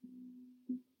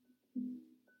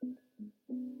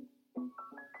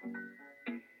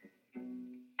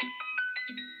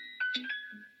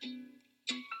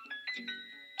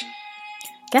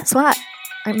Guess what?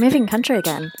 I'm moving country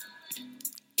again.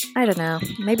 I don't know,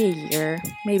 maybe a year,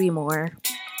 maybe more.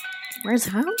 Where's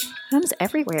home? Home's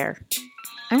everywhere.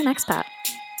 I'm an expat.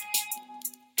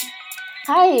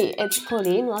 Hi, it's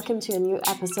Pauline. Welcome to a new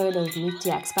episode of Meet the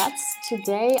Expats.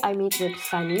 Today I meet with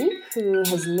Fanny, who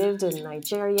has lived in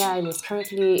Nigeria and is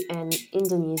currently in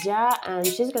Indonesia, and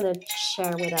she's going to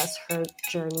share with us her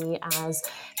journey as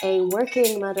a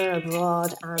working mother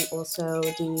abroad and also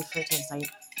the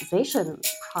fertilization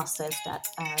process that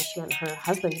she and her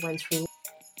husband went through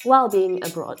while being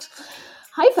abroad.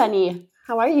 Hi, Fanny.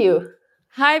 How are you?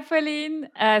 Hi, Pauline.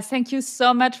 Thank you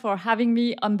so much for having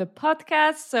me on the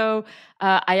podcast. So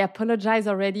I apologize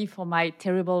already for my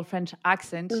terrible French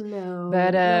accent. No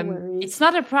But it's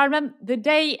not a problem. The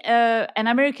day an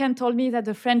American told me that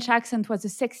the French accent was the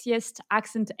sexiest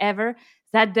accent ever,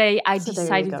 that day I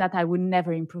decided that I would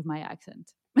never improve my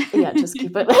accent. Yeah, just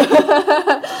keep it.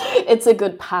 It's a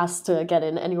good pass to get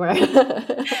in anywhere.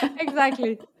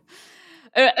 Exactly.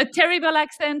 A terrible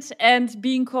accent and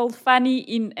being called Fanny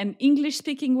in an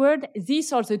English-speaking word,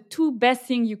 these are the two best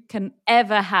things you can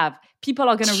ever have. People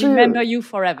are going to remember you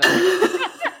forever.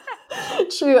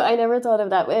 True, I never thought of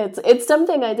that. It's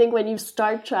something I think when you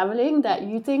start traveling that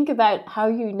you think about how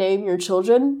you name your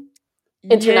children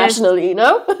internationally, you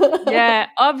know? Yeah,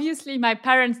 obviously my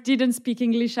parents didn't speak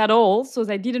English at all, so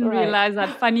they didn't realize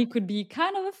that Fanny could be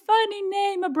kind of a funny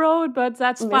name abroad, but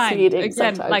that's fine. Again,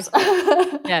 sometimes.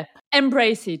 Yeah,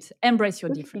 embrace it. Embrace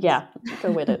your difference. Yeah,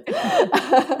 go with it.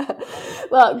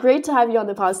 Well, great to have you on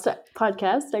the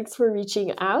podcast. Thanks for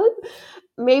reaching out.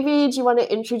 Maybe do you want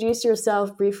to introduce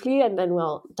yourself briefly and then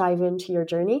we'll dive into your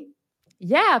journey?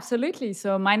 Yeah, absolutely.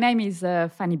 So my name is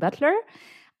Fanny Butler.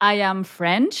 I am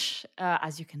French,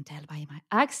 as you can tell by my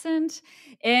accent.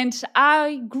 And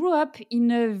I grew up in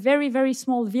a very, very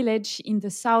small village in the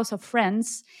south of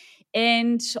France.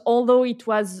 And although it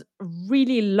was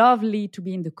really lovely to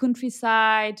be in the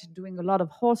countryside, doing a lot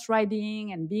of horse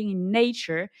riding and being in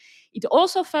nature, it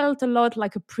also felt a lot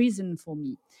like a prison for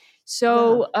me.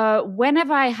 So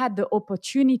whenever I had the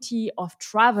opportunity of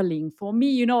traveling, for me,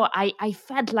 you know, I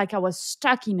felt like I was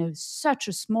stuck in such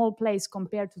a small place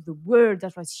compared to the world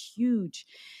that was huge.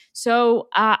 So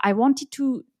I wanted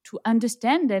to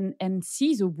understand and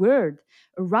see the world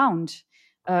around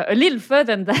a little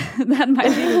further than my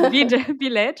little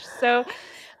village. So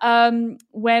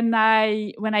when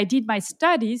I did my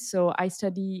studies, so I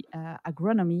study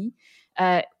agronomy.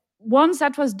 Once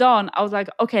that was done, I was like,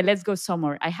 okay, let's go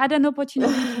somewhere. I had an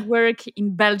opportunity to work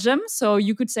in Belgium. So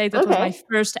you could say that was my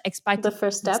first expat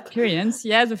experience.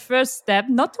 Yeah, the first step.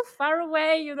 Not too far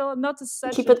away, you know, not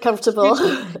such Keep it comfortable.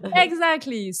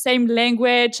 Exactly. Same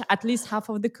language, at least half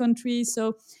of the country.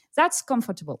 So that's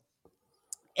comfortable.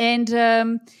 And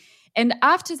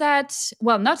after that,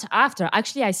 well, not after,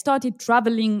 actually, I started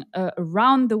traveling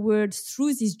around the world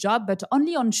through this job, but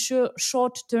only on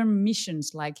short-term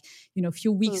missions, like, you know, a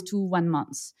few weeks to 1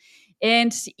 month.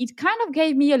 And it kind of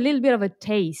gave me a little bit of a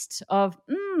taste of,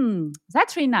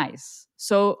 that's really nice.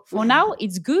 So for now,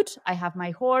 it's good. I have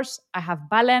my horse, I have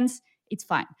balance, it's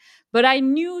fine. But I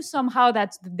knew somehow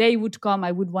that the day would come,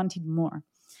 I would want it more.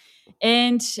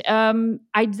 And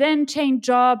I then changed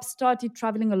jobs, started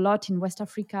traveling a lot in West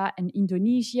Africa and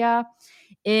Indonesia.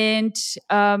 And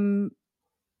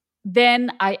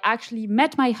then I actually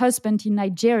met my husband in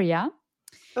Nigeria.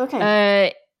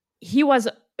 Okay. He was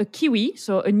a Kiwi,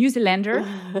 so a New Zealander,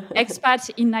 expat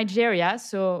in Nigeria.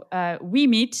 So we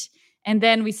meet and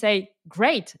then we say,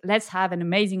 great, let's have an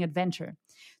amazing adventure.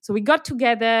 So we got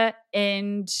together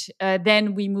and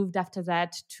then we moved after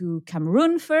that to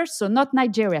Cameroon first. So not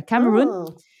Nigeria, Cameroon.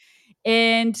 Oh.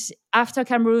 And after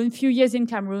Cameroon, a few years in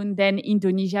Cameroon, then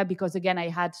Indonesia, because again, I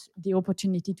had the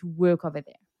opportunity to work over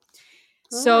there.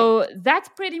 So that's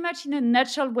pretty much in a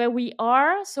nutshell where we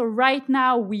are. So right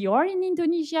now we are in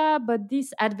Indonesia, but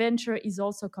this adventure is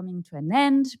also coming to an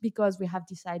end because we have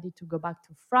decided to go back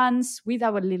to France with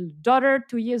our little daughter,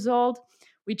 2 years old,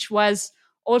 which was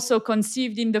also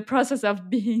conceived in the process of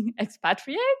being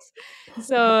expatriate.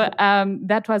 So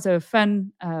that was a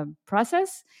fun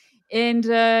process. And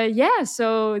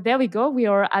so there we go. We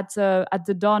are at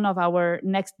the dawn of our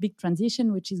next big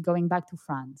transition, which is going back to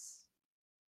France.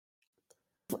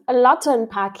 A lot to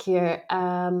unpack here.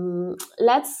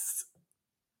 Let's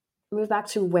move back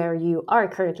to where you are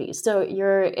currently. So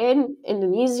you're in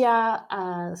Indonesia.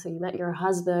 So you met your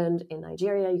husband in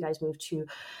Nigeria. You guys moved to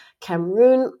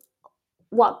Cameroon.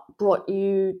 What brought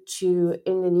you to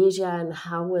Indonesia, and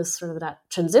how was sort of that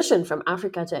transition from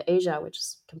Africa to Asia, which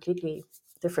is completely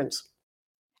different?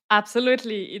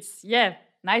 Absolutely. It's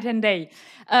night and day.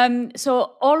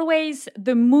 So always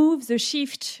the move, the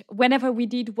shift, whenever we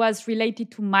did was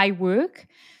related to my work.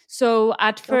 So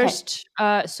at first,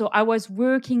 so I was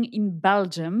working in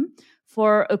Belgium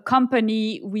for a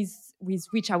company with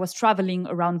which I was traveling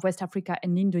around West Africa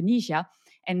and Indonesia,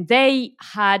 and they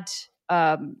had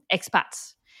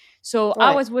expats. So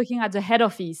I was working at the head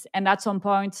office, and at some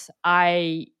point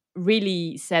I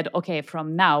really said, okay,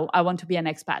 from now I want to be an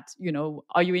expat.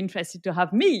 Are you interested to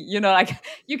have me? Like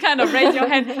you kind of raise your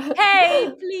hand,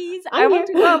 hey, please, I want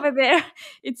to go over there.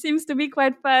 It seems to be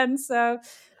quite fun. So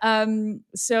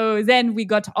then we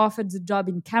got offered the job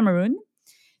in Cameroon.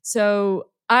 So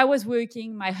I was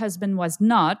working, my husband was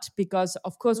not, because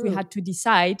of course we had to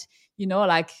decide,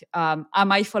 am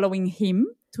I following him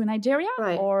to Nigeria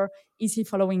or is he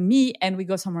following me and we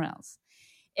go somewhere else?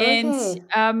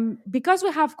 And because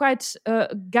we have quite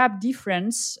a gap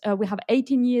difference, we have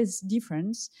 18 years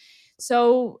difference.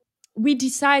 So we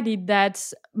decided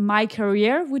that my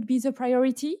career would be the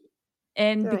priority.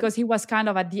 And because he was kind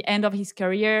of at the end of his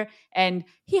career and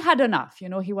he had enough,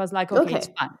 he was like, okay. It's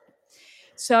fine.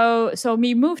 So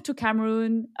we moved to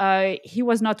Cameroon. He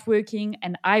was not working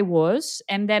and I was.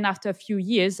 And then after a few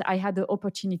years, I had the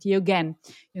opportunity again,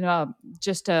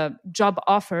 just a job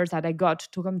offer that I got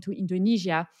to come to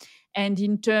Indonesia. And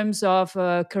in terms of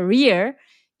career,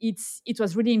 it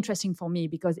was really interesting for me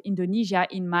because Indonesia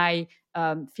in my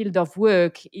field of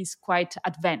work is quite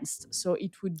advanced. So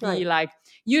it would be like,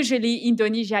 usually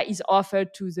Indonesia is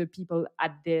offered to the people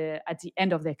at the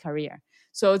end of their career.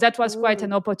 So that was quite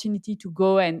an opportunity to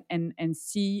go and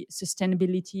see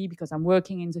sustainability because I'm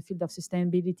working in the field of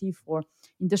sustainability for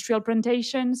industrial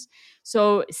plantations.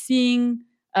 So seeing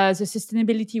the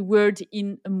sustainability word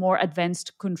in a more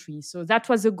advanced country. So that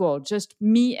was the goal, just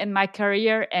me and my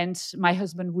career, and my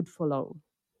husband would follow.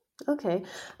 Okay.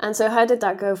 And so how did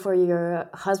that go for your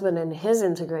husband and his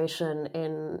integration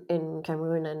in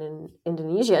Cameroon and in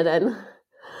Indonesia then?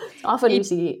 Often you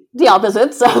see the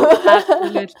opposite. So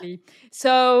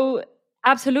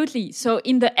Absolutely. So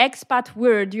in the expat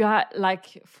word, you have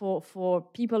like for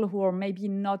people who are maybe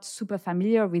not super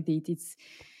familiar with it,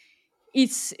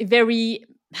 it's very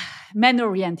man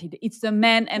oriented. It's the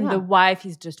man and the wife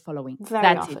is just following.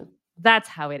 Very often. That's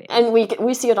how it is. And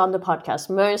we see it on the podcast.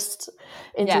 Most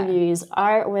interviews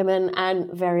are women,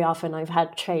 and very often I've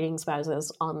had trading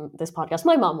spouses on this podcast.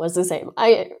 My mom was the same.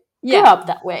 I grew up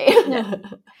that way.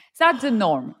 That's the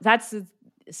norm.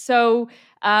 So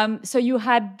you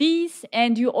had this,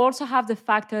 and you also have the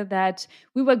factor that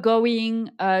we were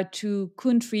going to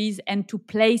countries and to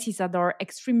places that are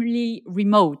extremely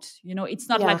remote. It's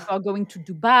not like we're going to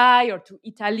Dubai or to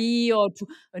Italy or to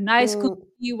a nice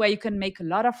country where you can make a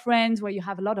lot of friends, where you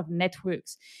have a lot of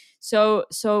networks. So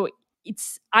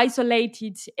it's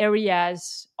isolated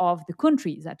areas of the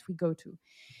countries that we go to.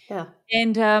 Yeah.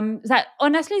 And that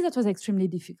was extremely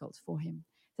difficult for him.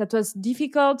 That was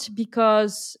difficult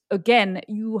because, again,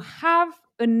 you have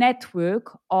a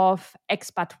network of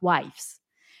expat wives.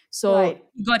 So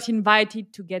he got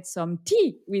invited to get some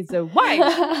tea with the wife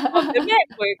of the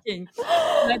networking.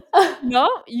 But,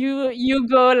 you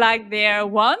go like there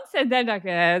once and then like,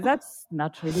 that's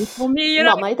not really for me.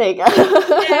 Not my thing.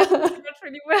 It's not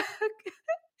really work.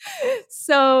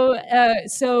 So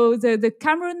the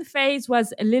Cameroon phase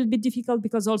was a little bit difficult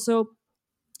because also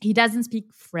he doesn't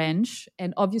speak French,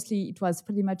 and obviously it was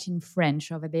pretty much in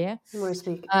French over there. French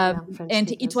and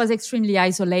speakers. It was extremely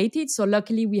isolated. So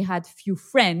luckily we had few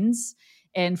friends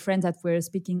and friends that were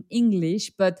speaking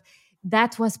English, but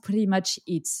that was pretty much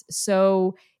it.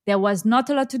 So there was not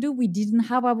a lot to do. We didn't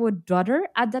have our daughter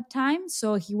at that time.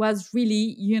 So he was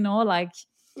really, like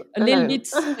a little bit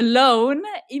alone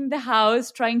in the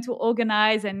house, trying to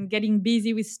organize and getting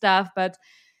busy with stuff, but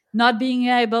not being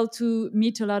able to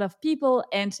meet a lot of people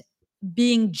and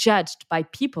being judged by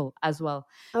people as well.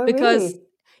 Oh, because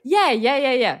really?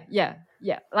 Yeah.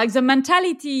 Like the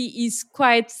mentality is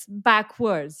quite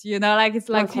backwards, like it's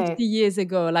like 50 years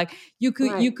ago. Like you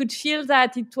could feel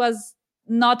that it was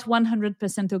not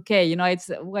 100% okay. It's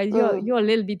you're a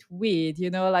little bit weird,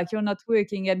 like you're not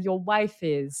working and your wife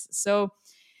is. So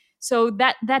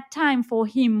that time for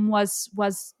him was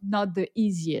not the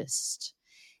easiest.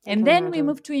 And then we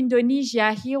moved to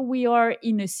Indonesia. Here we are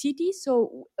in a city.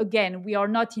 So again, we are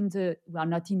not in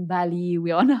Bali.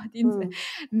 We are not in the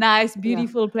nice,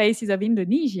 beautiful places of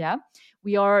Indonesia.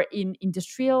 We are in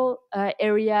industrial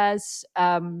areas,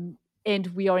 and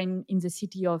we are in the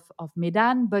city of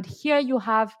Medan. But here you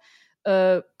have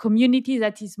a community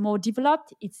that is more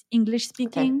developed. It's English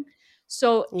speaking. Okay.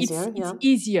 So it's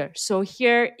easier. So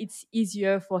here it's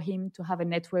easier for him to have a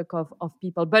network of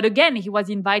people. But again, he was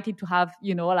invited to have,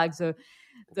 like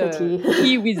The the tea.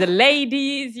 tea with the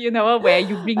ladies, where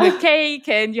you bring a cake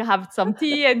and you have some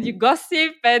tea and you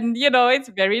gossip, and it's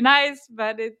very nice,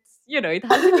 but it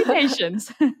has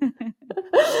limitations.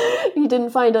 You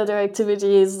didn't find other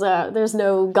activities. There's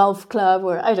no golf club,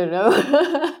 or I don't know.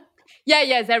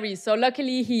 Yeah, there is. So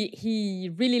luckily,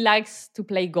 he really likes to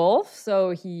play golf.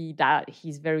 So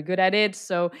he's very good at it.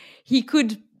 So he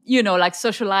could, like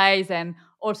socialize, and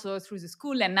also through the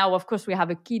school. And now, of course, we have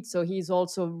a kid, so he's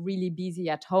also really busy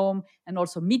at home and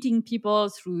also meeting people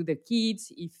through the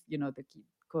kids. If the kid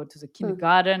go to the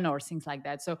kindergarten or things like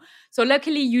that. So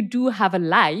luckily, you do have a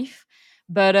life.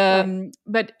 But Right.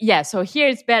 but yeah, so here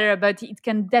it's better, but it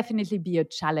can definitely be a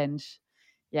challenge.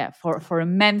 Yeah, for a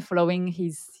man following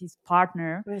his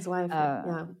partner. His wife.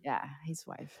 Yeah. Yeah, his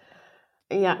wife.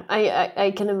 Yeah,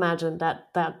 I can imagine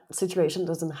that that situation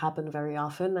doesn't happen very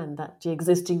often, and that the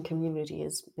existing community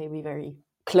is maybe very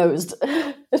closed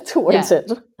towards Yeah.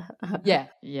 it.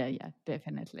 Yeah,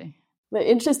 definitely. But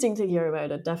interesting to hear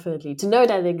about it. Definitely, to know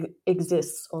that it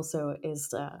exists also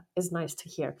is nice to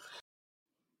hear.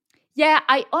 Yeah,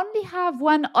 I only have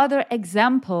one other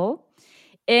example,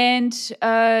 and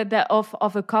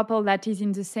of a couple that is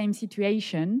in the same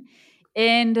situation,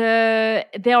 and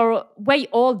they are way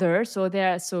older. So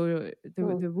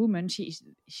the woman,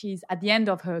 she's at the end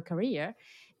of her career,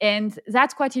 and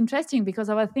that's quite interesting because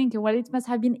I was thinking, well, it must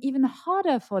have been even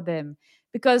harder for them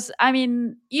because I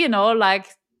mean, like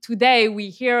today we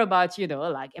hear about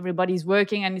like everybody's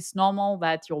working and it's normal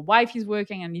that your wife is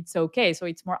working and it's okay, so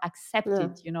it's more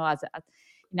accepted as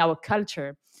in our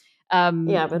culture.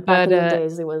 Yeah, but back But in the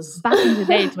days it was back in the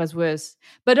day it was worse.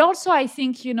 But also I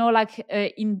think like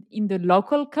in the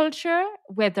local culture,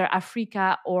 whether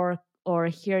Africa or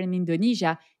here in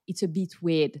Indonesia, it's a bit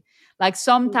weird. Like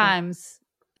sometimes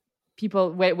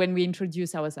people, when we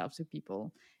introduce ourselves to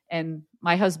people and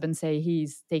my husband say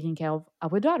he's taking care of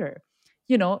our daughter,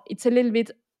 it's a little bit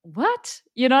what,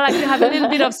 like you have a little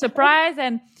bit of surprise.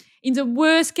 And in the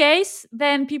worst case,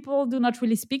 then people do not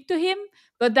really speak to him,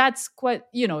 but that's quite,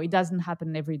 it doesn't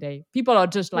happen every day. People are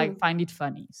just like find it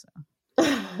funny. So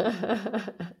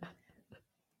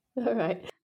all right.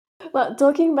 Well,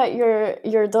 talking about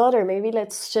your daughter, maybe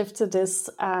let's shift to this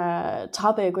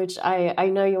topic, which I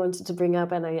know you wanted to bring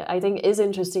up, and I think is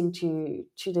interesting to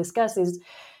discuss. Is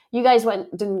you guys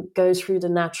didn't go through the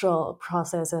natural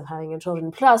process of having a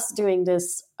children, plus doing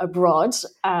this abroad.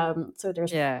 So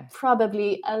there's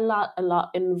probably a lot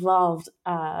involved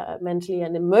mentally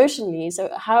and emotionally. So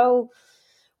how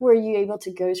were you able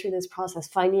to go through this process,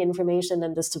 find the information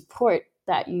and the support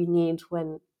that you need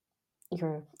when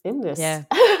you're in this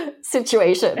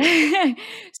situation?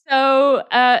 So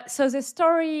the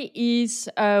story is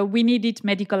we needed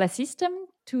medical assistance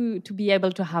to be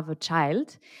able to have a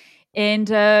child. And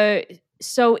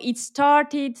so it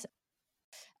started.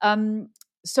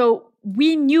 So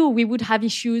we knew we would have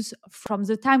issues from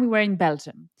the time we were in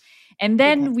Belgium. And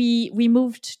then we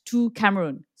moved to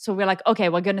Cameroon. So we're like, okay,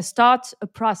 we're going to start a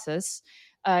process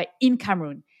in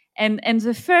Cameroon. And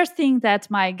the first thing that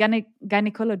my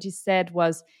gynecologist said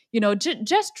was,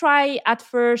 just try at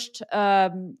first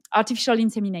artificial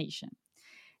insemination.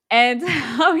 And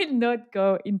I will not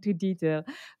go into detail,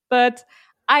 but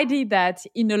I did that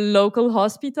in a local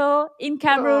hospital in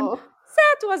Cameroon. Oh.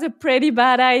 That was a pretty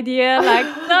bad idea. Like,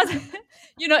 not,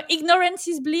 ignorance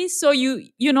is bliss. So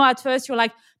at first you're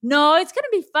like, no, it's gonna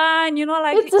be fine.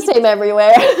 Like it's the same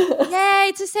everywhere. Yeah,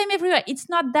 it's the same everywhere. It's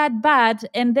not that bad.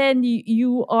 And then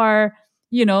you are,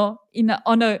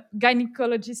 on a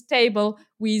gynecologist table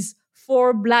with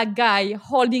 4 black guys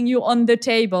holding you on the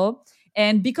table.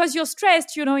 And because you're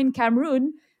stressed, in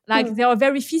Cameroon, like they are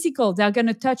very physical. They're going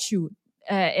to touch you.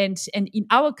 And in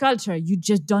our culture, you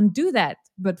just don't do that.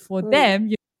 But for them,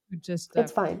 you just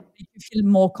it's fine. Make you feel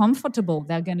more comfortable.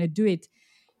 They're going to do it.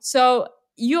 So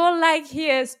you're like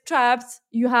here strapped.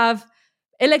 You have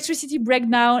electricity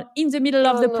breakdown in the middle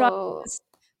of the process.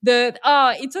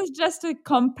 It was just a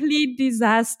complete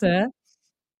disaster.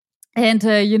 And,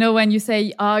 when you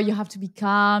say, you have to be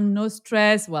calm, no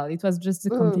stress, well, it was just a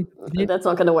complete... That's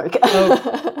not going to work.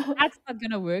 That's not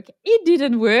going to work. It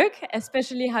didn't work,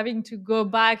 especially having to go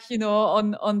back,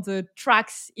 on the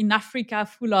tracks in Africa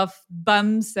full of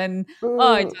bumps. And,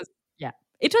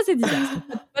 it was a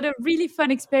disaster, but a really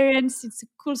fun experience. It's a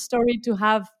cool story to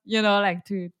have, like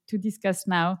to discuss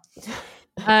now.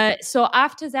 So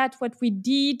after that, what we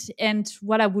did and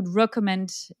what I would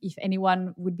recommend if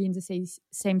anyone would be in the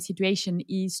same situation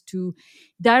is to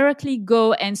directly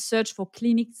go and search for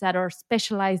clinics that are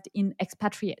specialized in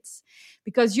expatriates.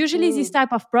 Because usually this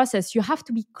type of process, you have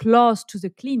to be close to the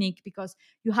clinic because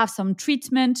you have some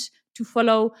treatment to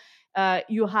follow.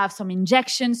 You have some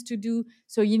injections to do.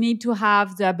 So you need to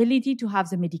have the ability to have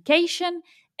the medication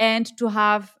and to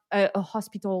have a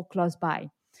hospital close by.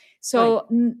 So,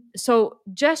 so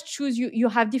just choose you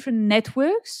have different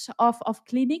networks of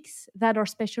clinics that are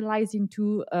specialized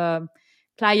into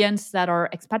clients that are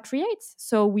expatriates.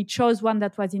 So we chose one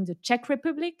that was in the Czech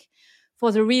Republic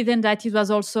for the reason that it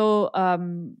was also a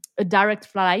direct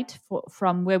flight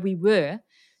from where we were.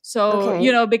 So,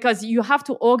 because you have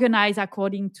to organize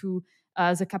according to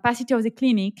the capacity of the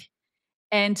clinic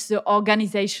and the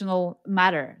organizational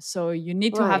matter. So you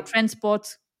need to have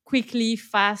transport quickly,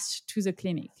 fast to the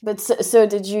clinic. But so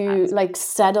did you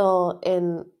settle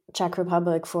in Czech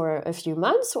Republic for a few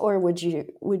months, or would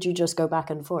you just go back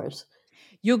and forth?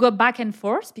 You go back and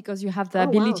forth because you have the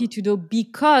ability to do,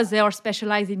 because they are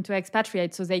specialized into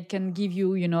expatriates. So they can give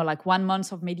you, 1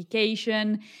 month of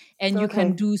medication, and you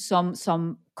can do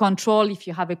some control if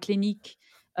you have a clinic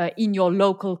in your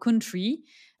local country.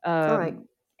 All right.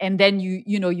 And then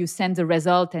you send the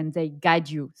result and they guide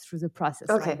you through the process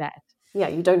like that. Yeah,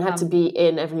 you don't have to be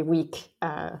in every week.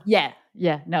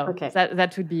 No. Okay.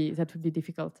 That would be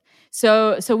difficult.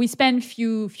 So we spent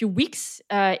few weeks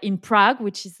in Prague,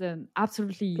 which is an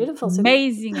absolutely beautiful,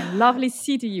 amazing and lovely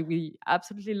city. We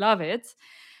absolutely love it.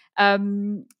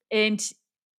 And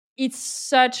it's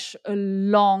such a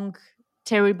long,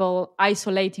 terrible,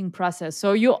 isolating process.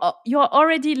 So you're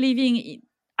already living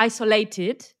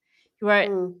isolated. You are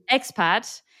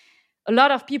expat. A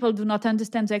lot of people do not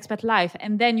understand the expat life.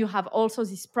 And then you have also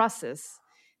this process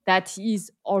that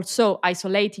is also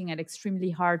isolating and extremely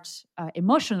hard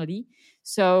emotionally.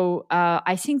 So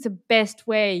I think the best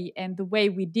way, and the way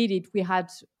we did it, we had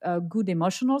good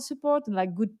emotional support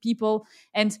and good people.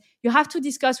 And you have to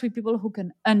discuss with people who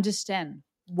can understand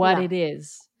what it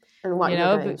is. And what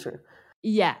you're going through.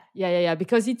 Yeah.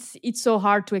 Because it's so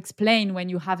hard to explain when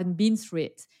you haven't been through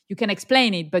it. You can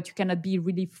explain it, but you cannot be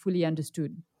really fully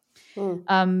understood.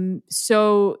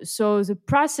 So the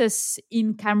process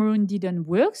in Cameroon didn't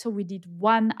work. So we did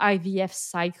one IVF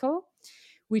cycle,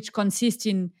 which consists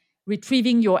in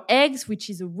retrieving your eggs, which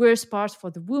is the worst part for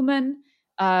the woman.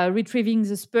 Retrieving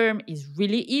the sperm is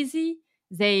really easy.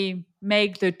 They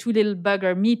make the two little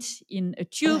bugger meet in a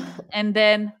tube and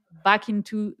then back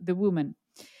into the woman.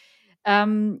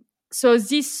 So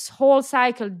this whole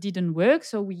cycle didn't work.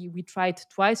 So we tried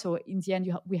twice. So in the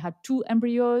end, we had 2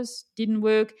 embryos, didn't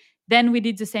work. Then we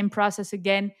did the same process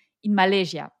again in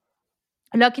Malaysia.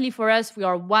 Luckily for us, we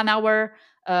are 1 hour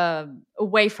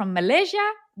away from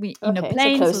Malaysia. In a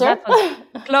plane, so that was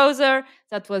closer.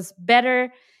 That was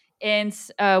better. And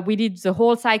we did the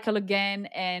whole cycle again,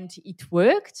 and it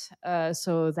worked.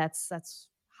 So that's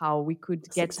how we could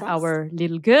get our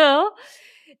little girl.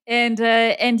 And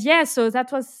so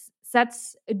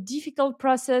that's a difficult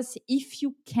process if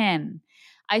you can.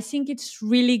 I think it's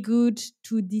really good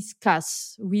to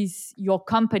discuss with your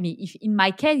company. If in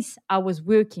my case, I was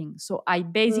working, so I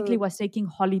basically was taking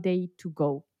holiday to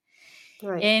go.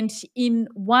 Right. And in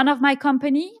one of my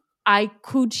company, I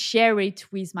could share it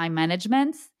with my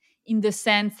management in the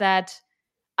sense that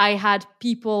I had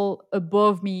people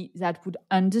above me that would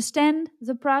understand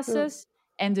the process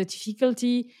and the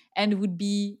difficulty and would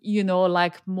be,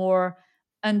 more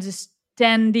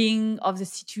understanding of the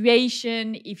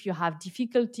situation. If you have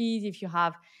difficulties, if you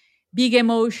have big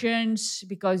emotions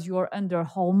because you're under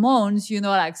hormones,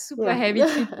 super heavy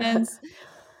treatments.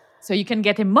 So you can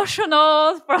get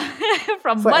emotional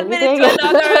from one minute to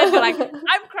another. And you're like,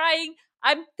 I'm crying.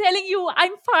 I'm telling you,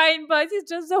 I'm fine, but it's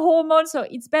just the hormone. So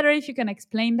it's better if you can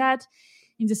explain that.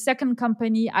 In the second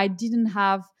company, I didn't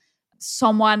have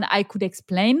someone I could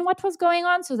explain what was going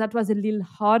on. So that was a little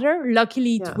harder.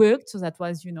 Luckily, it worked. So that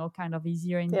was, kind of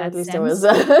easier in that sense. At least it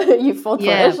was, you fought for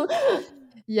it.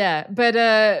 Yeah. But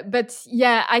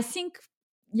I think,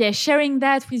 sharing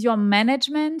that with your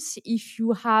management, if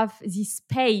you have this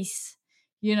space,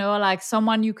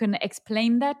 someone you can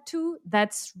explain that to,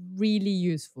 that's really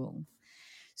useful.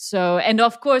 So, and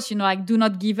of course, do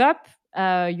not give up.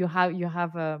 You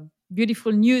have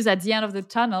beautiful news at the end of the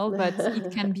tunnel, but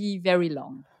it can be very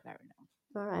long.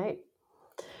 All right.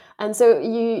 And so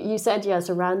you said,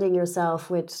 surrounding yourself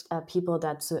with people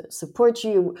that support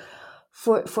you.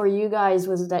 For you guys,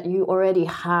 was it that you already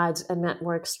had a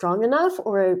network strong enough,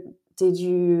 or did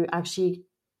you actually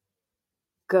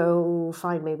go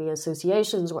find maybe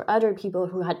associations or other people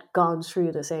who had gone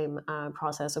through the same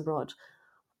process abroad?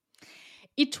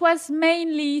 It was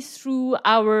mainly through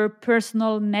our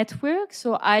personal network,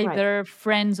 so either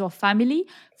friends or family.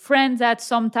 Friends that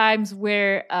sometimes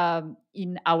were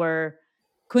in our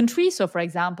country, so for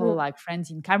example, like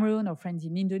friends in Cameroon or friends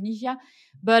in Indonesia.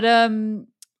 But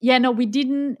we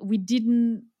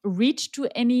didn't reach to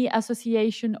any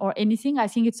association or anything, I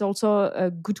think it's also a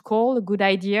good call, a good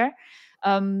idea.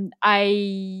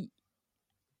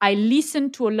 I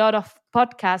listen to a lot of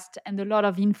podcasts and a lot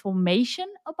of information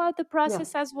about the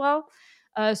process as well.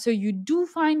 So you do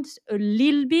find a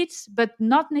little bit, but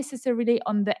not necessarily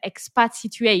on the expat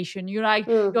situation. You're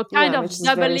kind of which is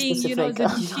very doubling, specific. the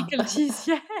difficulties.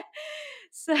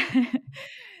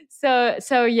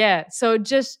 Yeah. So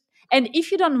just, and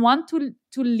if you don't want to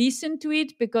listen to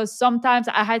it, because sometimes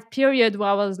I had period where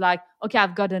I was like, okay,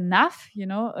 I've got enough,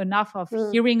 enough of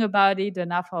hearing about it,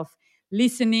 enough of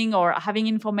listening or having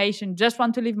information, just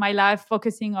want to live my life,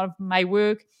 focusing on my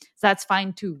work. That's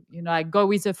fine too. I go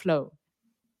with the flow.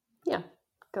 Yeah,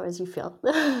 go as you feel.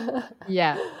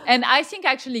 Yeah. And I think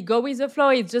actually go with the flow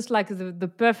is just like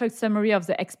the perfect summary of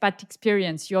the expat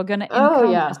experience. You're going to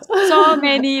encounter so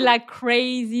many like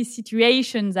crazy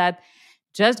situations that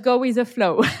just go with the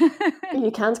flow.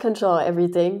 You can't control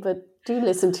everything, but do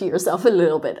listen to yourself a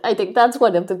little bit. I think that's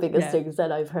one of the biggest things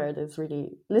that I've heard is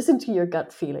really listen to your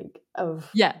gut feeling of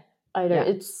either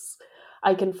it's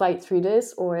I can fight through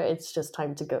this or it's just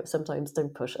time to go. Sometimes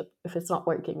don't push it. If it's not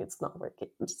working, it's not working.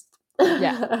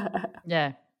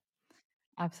 Yeah,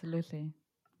 absolutely.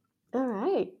 All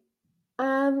right.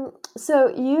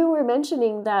 So you were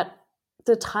mentioning that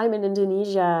the time in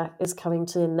Indonesia is coming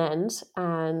to an end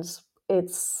and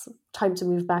it's time to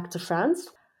move back to France.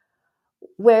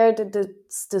 Where did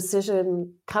this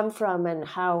decision come from and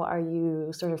how are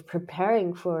you sort of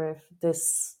preparing for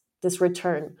this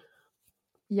return?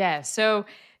 Yeah, so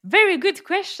very good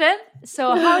question.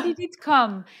 So how did it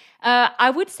come? I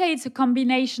would say it's a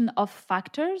combination of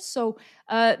factors. So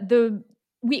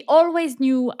we always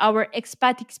knew our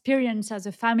expat experience as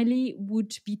a family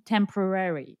would be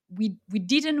temporary. We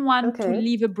didn't want to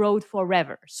live abroad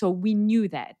forever. So we knew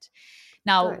that.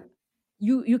 Now,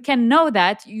 you can know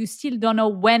that, you still don't know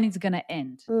when it's going to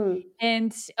end.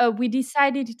 And we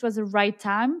decided it was the right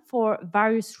time for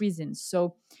various reasons.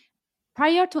 So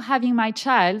prior to having my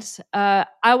child,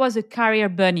 I was a career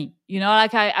bunny.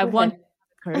 I wanted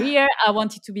a career. I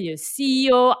wanted to be a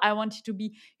CEO. I wanted to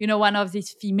be, one of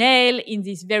these female in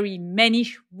this very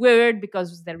mannish world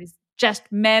because there is just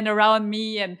men around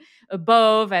me and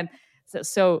above. And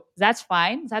so that's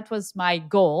fine. That was my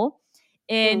goal.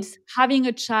 And having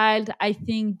a child, I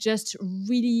think, just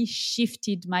really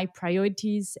shifted my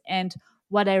priorities and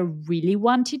what I really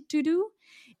wanted to do.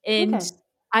 And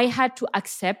I had to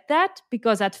accept that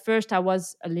because at first I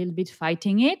was a little bit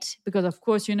fighting it because, of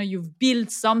course, you've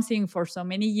built something for so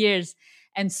many years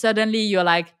and suddenly you're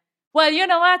like, well, you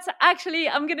know what? Actually,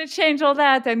 I'm going to change all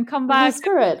that and come back.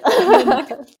 Screw it.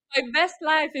 My best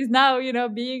life is now,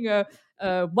 being a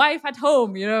wife at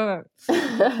home,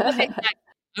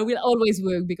 I will always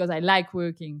work because I like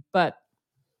working. But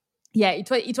yeah,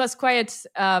 it was quite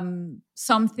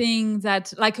something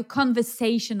that, like a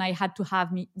conversation I had to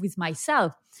have with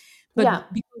myself.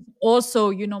 But because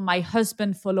also, my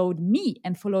husband followed me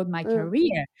and followed my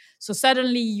career. So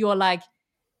suddenly you're like,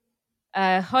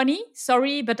 honey,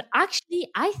 sorry, but actually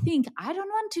I think I don't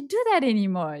want to do that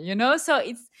anymore, So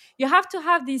you have to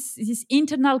have this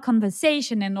internal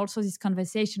conversation and also this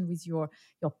conversation with your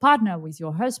partner, with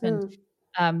your husband.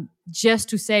 Just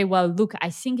to say, well, look, I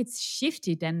think it's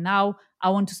shifted and now I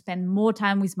want to spend more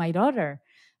time with my daughter.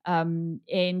 And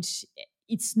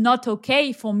it's not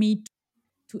okay for me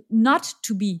to not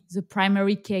to be the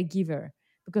primary caregiver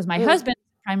because my husband is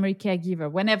the primary caregiver.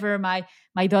 Whenever my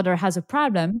daughter has a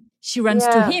problem, she runs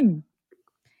to him.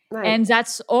 Right. And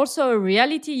that's also a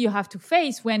reality you have to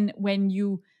face when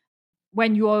you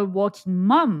are a working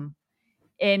mom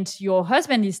and your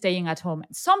husband is staying at home.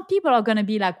 Some people are going to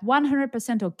be like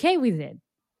 100% okay with it.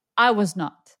 I was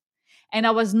not. And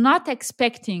I was not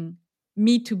expecting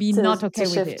me to be not okay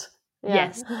with it. Yeah.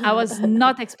 Yes, I was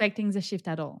not expecting the shift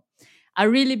at all. I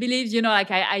really believe,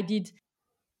 I did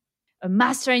a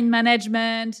master in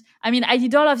management. I mean, I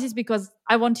did all of this because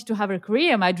I wanted to have a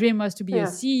career. My dream was to be a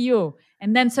CEO.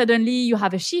 And then suddenly you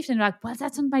have a shift and you're like, well,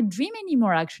 that's not my dream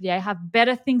anymore, actually. I have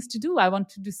better things to do. I want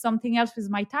to do something else with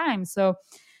my time. So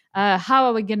how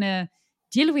are we going to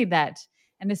deal with that?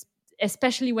 And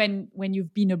especially when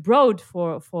you've been abroad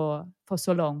for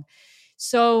so long.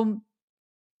 So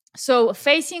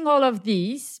facing all of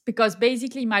these, because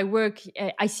basically my work,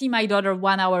 I see my daughter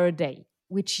 1 hour a day,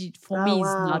 which for me is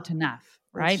not enough,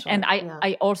 right? And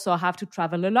I also have to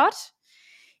travel a lot.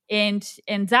 And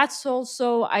that's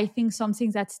also, I think,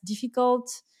 something that's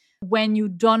difficult when you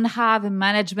don't have a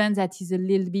management that is a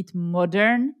little bit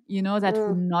modern, that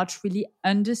will not really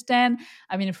understand.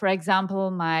 I mean, for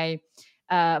example, my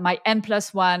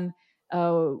N+1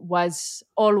 was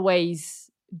always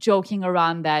joking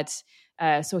around that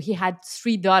So he had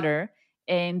 3 daughters,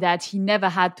 and that he never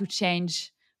had to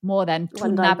change more than 2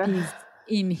 One diaper. nappies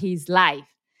in his life.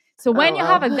 So when Oh, you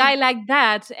have a wow. guy like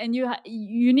that, and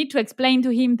you need to explain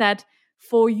to him that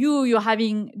for you, you're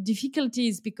having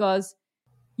difficulties because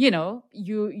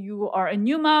you are a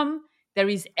new mom. There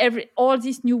is all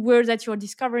these new words that you're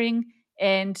discovering,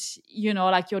 and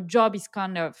like your job is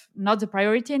kind of not the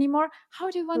priority anymore.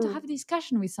 How do you want to have a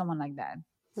discussion with someone like that?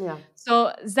 Yeah.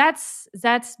 So that's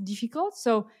difficult.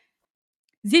 So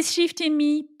this shift in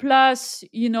me, plus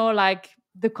like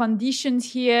the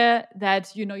conditions here,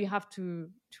 that you have to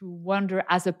wonder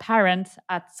as a parent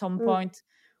at some point,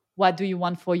 what do you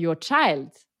want for your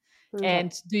child? Okay.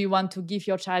 And do you want to give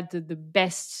your child the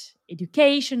best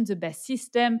education, the best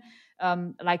system,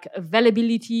 like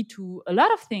availability to a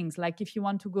lot of things? Like if you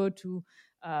want to go to,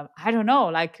 I don't know,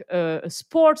 like a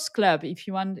sports club, if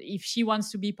she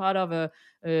wants to be part of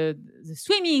the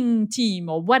swimming team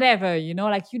or whatever,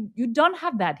 like you don't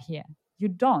have that here. You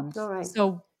don't. All right.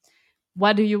 So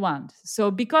what do you want?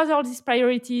 So because all these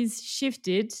priorities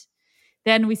shifted,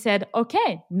 then we said,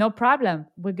 okay, no problem.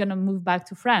 We're going to move back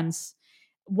to France.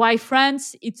 Why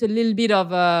France? It's a little bit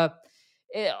of a...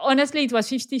 honestly, it was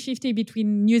 50-50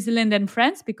 between New Zealand and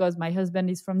France, because my husband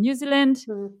is from New Zealand.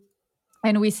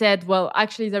 And we said, well,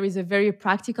 actually, there is a very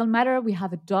practical matter. We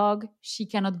have a dog. She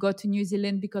cannot go to New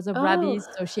Zealand because of rabies.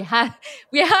 So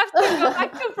we have to go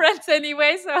back to France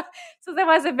anyway. So there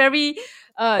was a very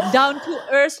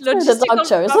down-to-earth logistical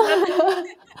problem.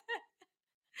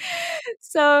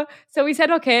 So we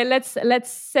said, okay,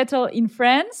 let's settle in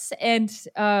France and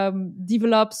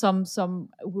develop some.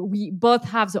 We both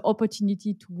have the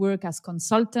opportunity to work as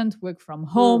consultant, work from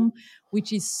home,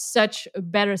 which is such a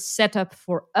better setup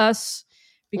for us,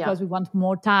 because we want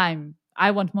more time.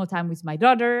 I want more time with my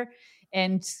daughter,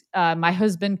 and my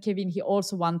husband Kevin, he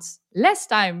also wants less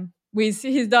time with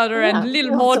his daughter and a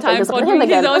little more time for doing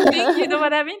his own thing. You know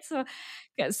what I mean? So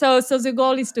the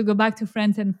goal is to go back to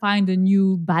France and find a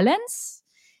new balance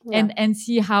and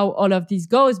see how all of this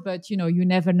goes. But, you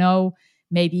never know.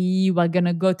 Maybe we're going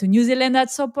to go to New Zealand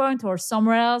at some point or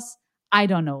somewhere else. I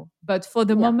don't know. But for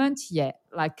the moment,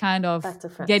 like kind of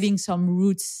getting some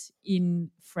roots in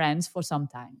France for some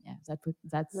time. Yeah,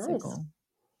 that's nice. the goal.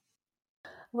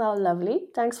 Well, lovely.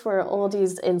 Thanks for all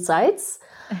these insights.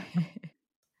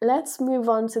 Let's move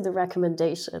on to the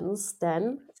recommendations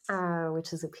then,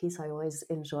 which is a piece I always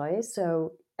enjoy.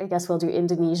 So I guess we'll do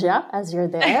Indonesia as you're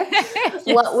there. Yes,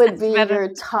 what would be your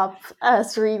top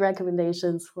 3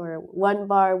 recommendations for one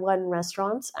bar, one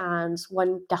restaurant, and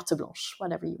one carte blanche,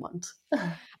 whatever you want?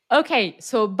 Okay,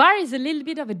 so bar is a little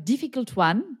bit of a difficult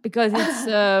one because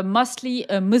it's mostly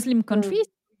a Muslim country.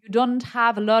 You don't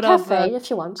have a lot of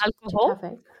if you want alcohol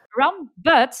around,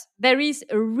 but there is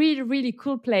a really, really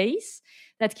cool place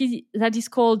that is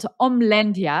called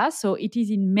Omlandia. So it is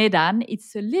in Medan.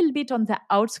 It's a little bit on the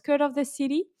outskirts of the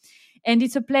city. And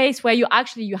it's a place where you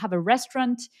have a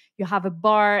restaurant, you have a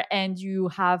bar, and you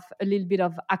have a little bit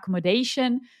of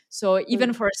accommodation. So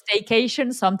even for a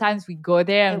staycation, sometimes we go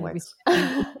there and we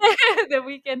spend the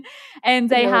weekend. And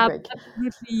they have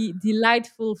absolutely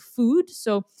delightful food.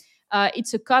 So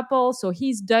it's a couple. So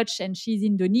he's Dutch and she's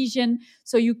Indonesian.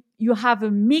 So you have a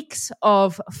mix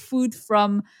of food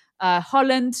from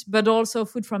Holland, but also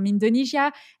food from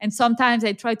Indonesia. And sometimes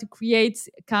I try to create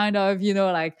kind of,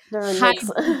 like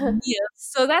hybrid meals.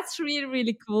 So that's really,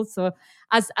 really cool. So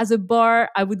as a bar,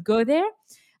 I would go there.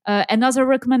 Another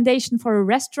recommendation for a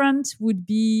restaurant would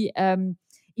be,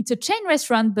 it's a chain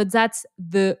restaurant, but that's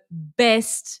the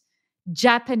best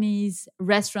Japanese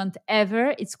restaurant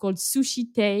ever. It's called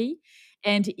Sushi Tei.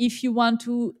 And if you want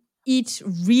to eat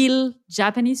real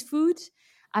Japanese food,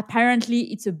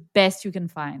 apparently it's the best you can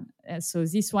find. So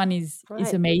this one is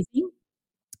amazing.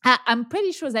 I'm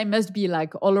pretty sure they must be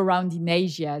like all around in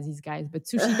Asia, these guys. But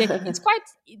Sushi Tei,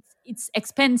 it's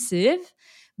expensive,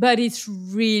 but it's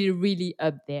really, really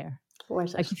up there.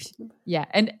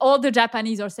 And all the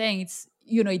Japanese are saying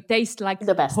it tastes like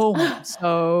the best home.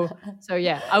 So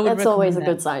yeah, I would. That's always a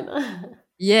good sign.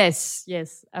 Yes,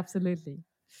 absolutely.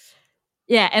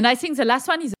 Yeah, and I think the last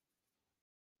one is.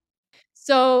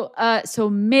 So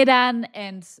Medan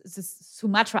and the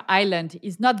Sumatra Island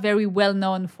is not very well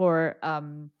known for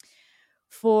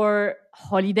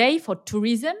holiday, for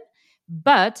tourism,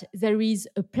 but there is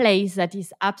a place that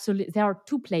is there are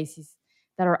 2 places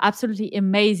that are absolutely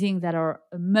amazing, that are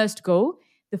a must go.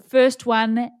 The first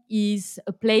one is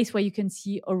a place where you can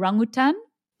see orangutan.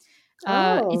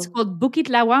 It's called Bukit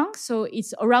Lawang. So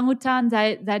it's orangutan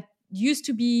that used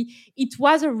to be, it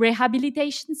was a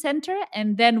rehabilitation center.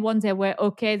 And then once they were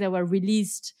they were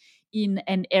released in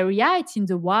an area. It's in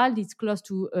the wild. It's close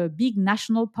to a big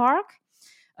national park.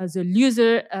 the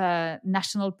Leuser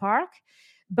National Park,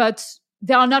 but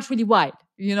they are not really wild.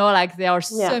 Like they are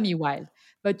semi-wild,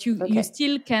 but you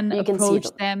still can approach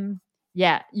them.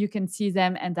 Yeah, you can see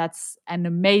them, and that's an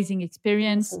amazing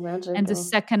experience. And the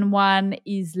second one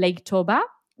is Lake Toba,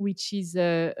 which is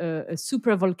a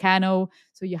super volcano.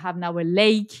 So you have now a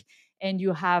lake, and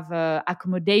you have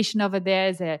accommodation over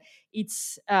there.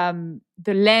 It's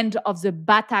the land of the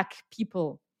Batak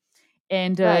people,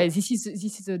 and this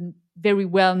is a very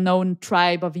well-known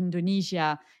tribe of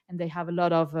Indonesia, and they have a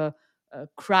lot of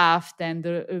craft and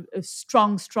a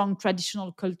strong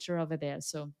traditional culture over there.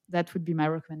 So that would be my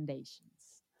recommendations.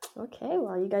 Okay,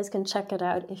 well, you guys can check it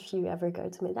out if you ever go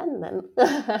to Medan then.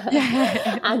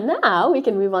 And now we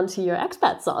can move on to your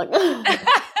expat song.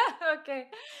 Okay.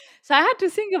 So I had to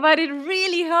think about it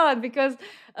really hard because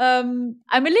I'm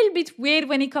a little bit weird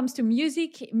when it comes to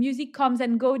music. Music comes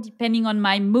and goes depending on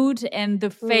my mood and the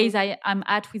phase I'm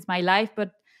at with my life.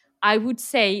 But I would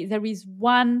say there is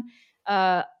one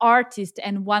artist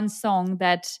and one song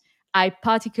that I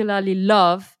particularly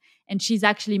love. And she's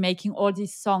actually making all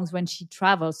these songs when she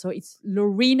travels. So it's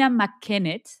Lorena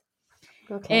McKennett.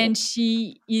 Okay. And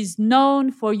she is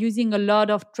known for using a lot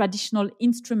of traditional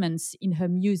instruments in her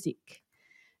music.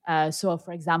 So,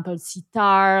 for example,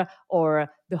 sitar or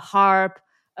the harp.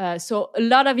 So a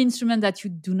lot of instruments that you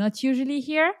do not usually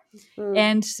hear.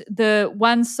 And the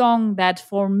one song that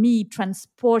for me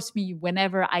transports me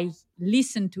whenever I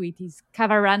listen to it is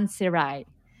Caravanserai.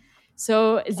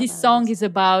 So this song is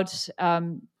about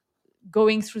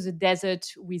going through the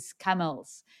desert with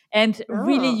camels. And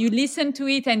really you listen to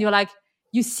it and you're like,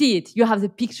 you see it, you have the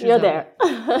pictures. You're there.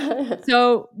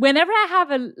 So whenever I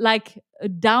have a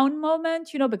down moment,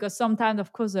 because sometimes,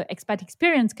 of course, the expat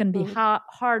experience can be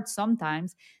hard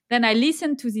sometimes, then I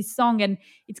listen to this song and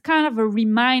it's kind of a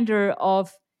reminder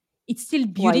of it's still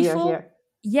beautiful. Why you're here.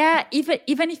 Yeah,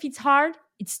 even if it's hard,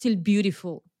 it's still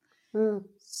beautiful.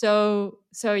 So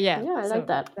yeah. Yeah, I like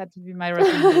that. That would be my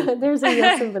recommendation. There's a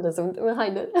real symbolism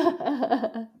behind it.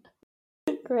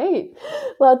 Great.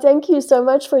 Well, thank you so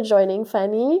much for joining,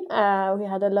 Fanny. We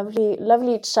had a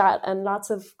lovely chat and lots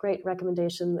of great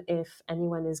recommendations if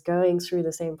anyone is going through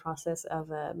the same process of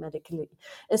medically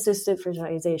assisted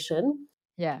fertilization.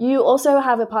 Yeah. You also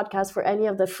have a podcast for any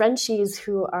of the Frenchies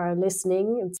who are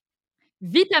listening. It's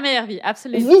Vie ta meilleure vie,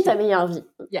 absolutely. Vie ta meilleure vie.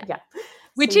 Yeah.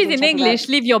 Which is in English,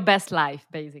 live your best life,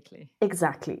 basically.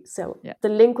 Exactly. So the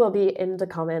link will be in the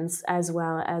comments as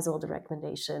well as all the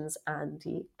recommendations and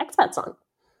the expat song.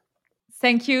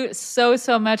 Thank you so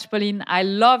much, Pauline. I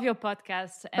love your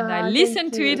podcast and I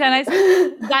listen to it, and I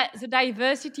think that the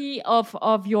diversity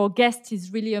of your guests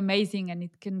is really amazing and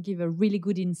it can give a really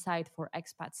good insight for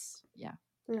expats. Yeah.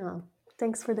 Oh,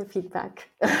 thanks for the feedback.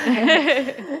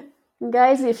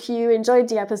 Guys, if you enjoyed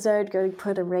the episode, go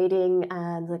put a rating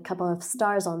and a couple of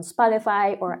stars on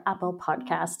Spotify or Apple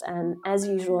Podcast. And as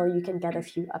usual, you can get a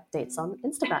few updates on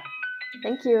Instagram.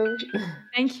 Thank you.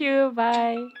 Thank you.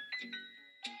 Bye.